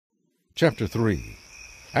Chapter 3.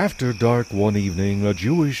 After dark one evening, a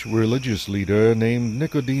Jewish religious leader named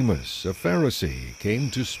Nicodemus, a Pharisee,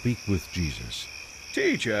 came to speak with Jesus.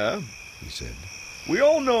 "Teacher," he said, "we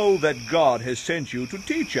all know that God has sent you to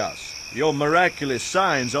teach us. Your miraculous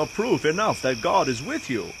signs are proof enough that God is with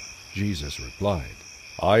you." Jesus replied,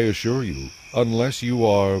 "I assure you, unless you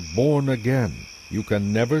are born again, you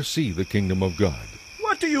can never see the kingdom of God."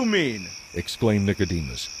 "What do you mean?" exclaimed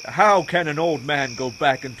Nicodemus. "How can an old man go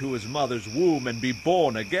back into his mother's womb and be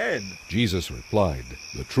born again?" Jesus replied,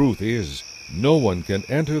 "The truth is, no one can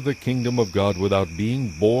enter the kingdom of God without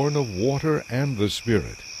being born of water and the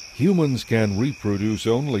Spirit. Humans can reproduce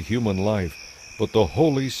only human life, but the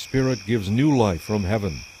Holy Spirit gives new life from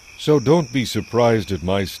heaven. So don't be surprised at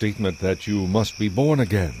my statement that you must be born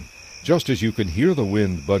again. Just as you can hear the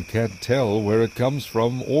wind but can't tell where it comes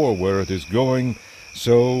from or where it is going,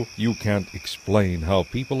 so you can't explain how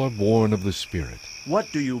people are born of the Spirit." "What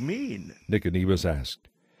do you mean?" Nicodemus asked.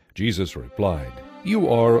 Jesus replied, "You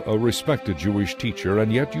are a respected Jewish teacher,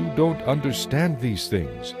 and yet you don't understand these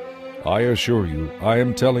things. I assure you, I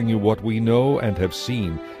am telling you what we know and have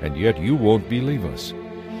seen, and yet you won't believe us.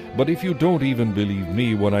 But if you don't even believe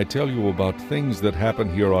me when I tell you about things that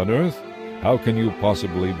happen here on earth, how can you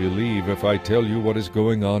possibly believe if I tell you what is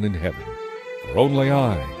going on in heaven? For only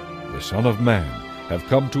I, the Son of Man, have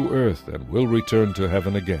come to earth and will return to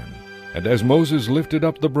heaven again. And as Moses lifted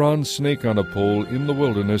up the bronze snake on a pole in the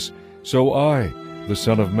wilderness, so I, the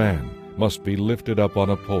Son of Man, must be lifted up on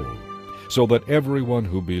a pole, so that everyone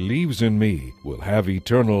who believes in me will have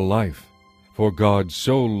eternal life. For God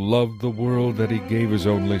so loved the world that he gave his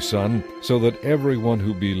only Son, so that everyone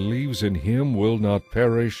who believes in him will not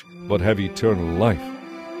perish, but have eternal life.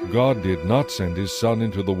 God did not send his Son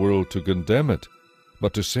into the world to condemn it,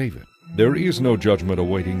 but to save it. There is no judgment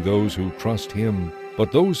awaiting those who trust him,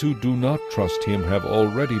 but those who do not trust him have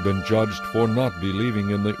already been judged for not believing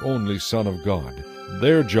in the only Son of God.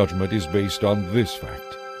 Their judgment is based on this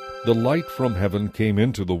fact: the light from heaven came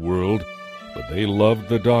into the world, but they loved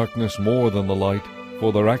the darkness more than the light,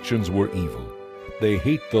 for their actions were evil. They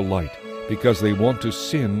hate the light because they want to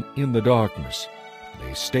sin in the darkness.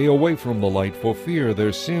 They stay away from the light for fear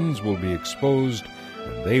their sins will be exposed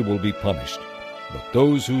and they will be punished. But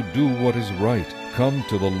those who do what is right come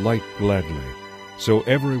to the light gladly, so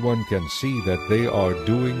everyone can see that they are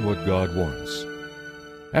doing what God wants."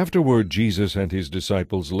 Afterward, Jesus and his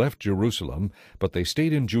disciples left Jerusalem, but they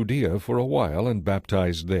stayed in Judea for a while and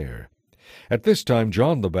baptized there. At this time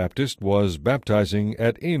John the Baptist was baptizing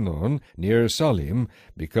at Aenon near Salim,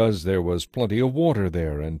 because there was plenty of water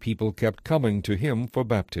there, and people kept coming to him for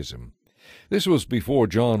baptism. This was before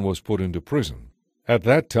John was put into prison. At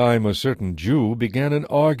that time a certain Jew began an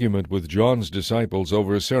argument with John's disciples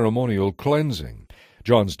over ceremonial cleansing.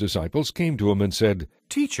 John's disciples came to him and said,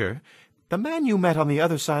 "Teacher, the man you met on the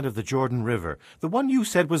other side of the Jordan River, the one you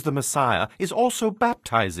said was the Messiah, is also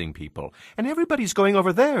baptizing people, and everybody's going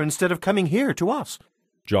over there instead of coming here to us."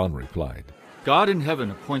 John replied, God in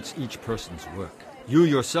heaven appoints each person's work. You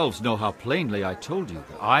yourselves know how plainly I told you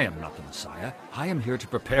that I am not the Messiah. I am here to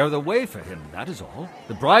prepare the way for him, that is all.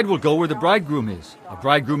 The bride will go where the bridegroom is. A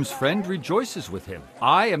bridegroom's friend rejoices with him.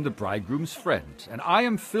 I am the bridegroom's friend, and I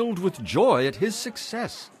am filled with joy at his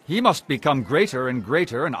success. He must become greater and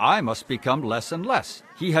greater, and I must become less and less.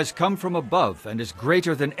 He has come from above and is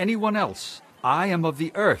greater than anyone else. I am of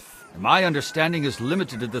the earth, and my understanding is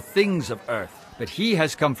limited to the things of earth. But he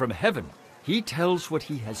has come from heaven. He tells what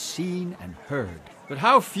he has seen and heard. But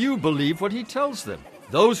how few believe what he tells them.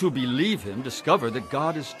 Those who believe him discover that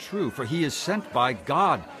God is true, for he is sent by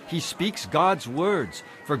God. He speaks God's words,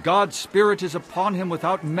 for God's Spirit is upon him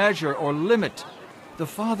without measure or limit. The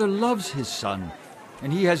Father loves his Son,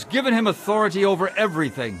 and he has given him authority over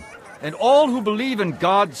everything. And all who believe in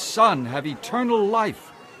God's Son have eternal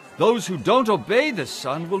life. Those who don't obey the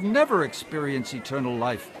Son will never experience eternal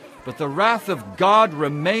life, but the wrath of God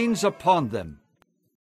remains upon them.